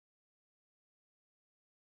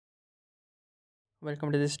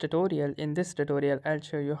Welcome to this tutorial. In this tutorial, I'll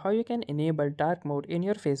show you how you can enable dark mode in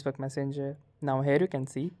your Facebook Messenger. Now here you can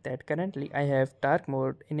see that currently I have dark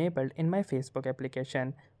mode enabled in my Facebook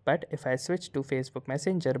application. But if I switch to Facebook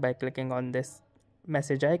Messenger by clicking on this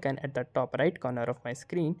message icon at the top right corner of my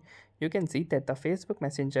screen, you can see that the Facebook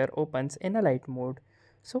Messenger opens in a light mode.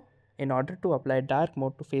 So in order to apply dark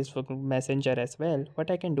mode to Facebook Messenger as well,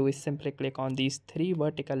 what I can do is simply click on these three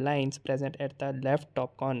vertical lines present at the left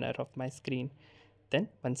top corner of my screen. Then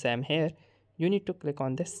once I'm here, you need to click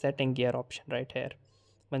on this setting gear option right here.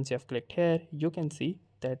 Once you have clicked here, you can see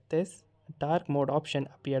that this dark mode option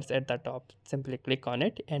appears at the top. Simply click on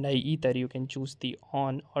it and either you can choose the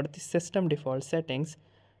on or the system default settings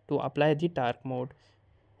to apply the dark mode.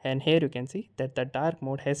 And here you can see that the dark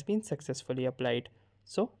mode has been successfully applied.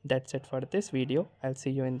 So that's it for this video. I'll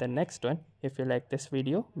see you in the next one. If you like this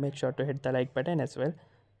video, make sure to hit the like button as well.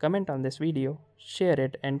 Comment on this video, share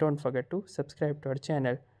it, and don't forget to subscribe to our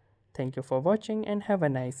channel. Thank you for watching and have a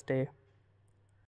nice day.